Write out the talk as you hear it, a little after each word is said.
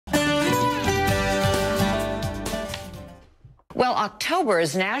Well, October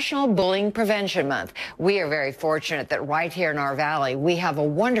is National Bullying Prevention Month. We are very fortunate that right here in our valley, we have a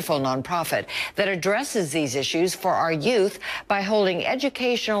wonderful nonprofit that addresses these issues for our youth by holding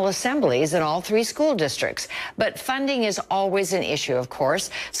educational assemblies in all 3 school districts. But funding is always an issue, of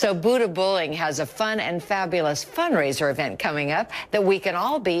course. So Buddha Bullying has a fun and fabulous fundraiser event coming up that we can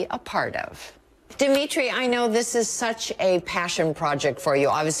all be a part of. Dimitri, I know this is such a passion project for you.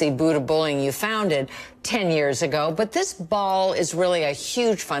 Obviously, Buddha Bullying you founded 10 years ago, but this ball is really a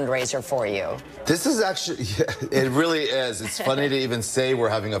huge fundraiser for you. This is actually, it really is. It's funny to even say we're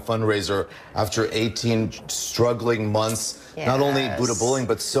having a fundraiser after 18 struggling months. Yes. Not only Buddha Bullying,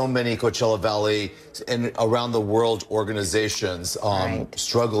 but so many Coachella Valley and around the world organizations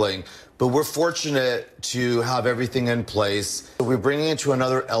struggling. But we're fortunate to have everything in place. We're bringing it to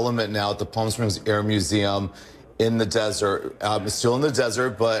another element now at the Palm Springs Air Museum in the desert. It's still in the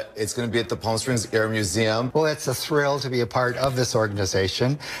desert, but it's going to be at the Palm Springs Air Museum. Well, it's a thrill to be a part of this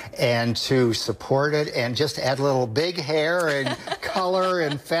organization and to support it and just add a little big hair and color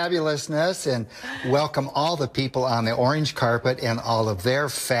and fabulousness and welcome all the people on the orange carpet and all of their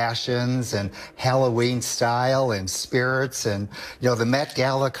fashions and Halloween style and spirits. And, you know, the Met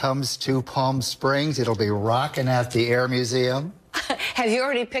Gala comes to Palm Springs. It'll be rocking at the Air Museum. Have you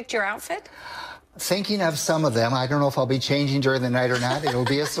already picked your outfit? Thinking of some of them. I don't know if I'll be changing during the night or not. It'll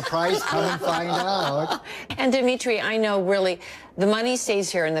be a surprise. Come and find out. And Dimitri, I know really the money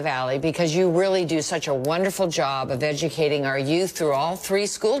stays here in the Valley because you really do such a wonderful job of educating our youth through all 3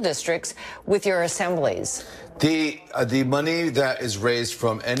 school districts with your assemblies. The money that is raised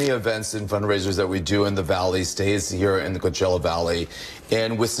from any events and fundraisers that we do in the Valley stays here in the Coachella Valley.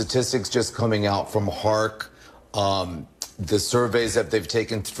 And with statistics just coming out from HARC, the surveys that they've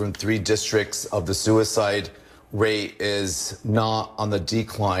taken from 3 districts of the suicide rate is not on the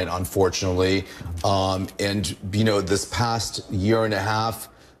decline, unfortunately. And, you know, this past year and a half,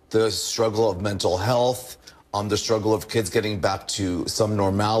 the struggle of mental health, the struggle of kids getting back to some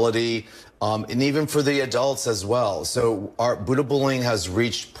normality, and even for the adults as well. So our Buddha Bullying has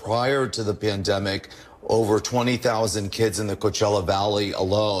reached, prior to the pandemic, over 20,000 kids in the Coachella Valley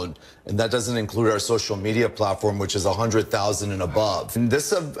alone. And that doesn't include our social media platform, which is 100,000 and above. And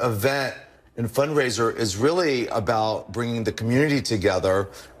this event and fundraiser is really about bringing the community together,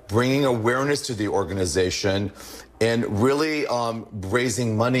 bringing awareness to the organization, and really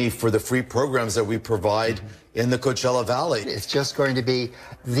raising money for the free programs that we provide in the Coachella Valley. It's just going to be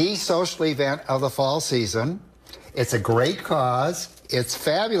the social event of the fall season. It's a great cause. It's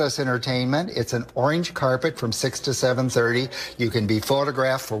fabulous entertainment. It's an orange carpet from 6 to 7:30. You can be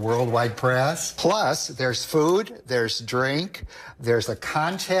photographed for worldwide press. Plus, there's food, there's drink, there's a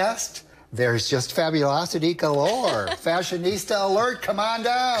contest. There's just fabulosity galore. Fashionista alert, come on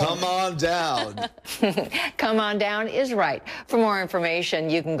down. Come on down. Come on down is right. For more information,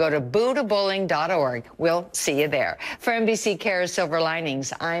 you can go to buddhabullying.org. We'll see you there. For NBCares Silver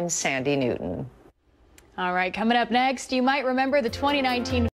Linings, I'm Sandy Newton. All right, coming up next, you might remember the 2019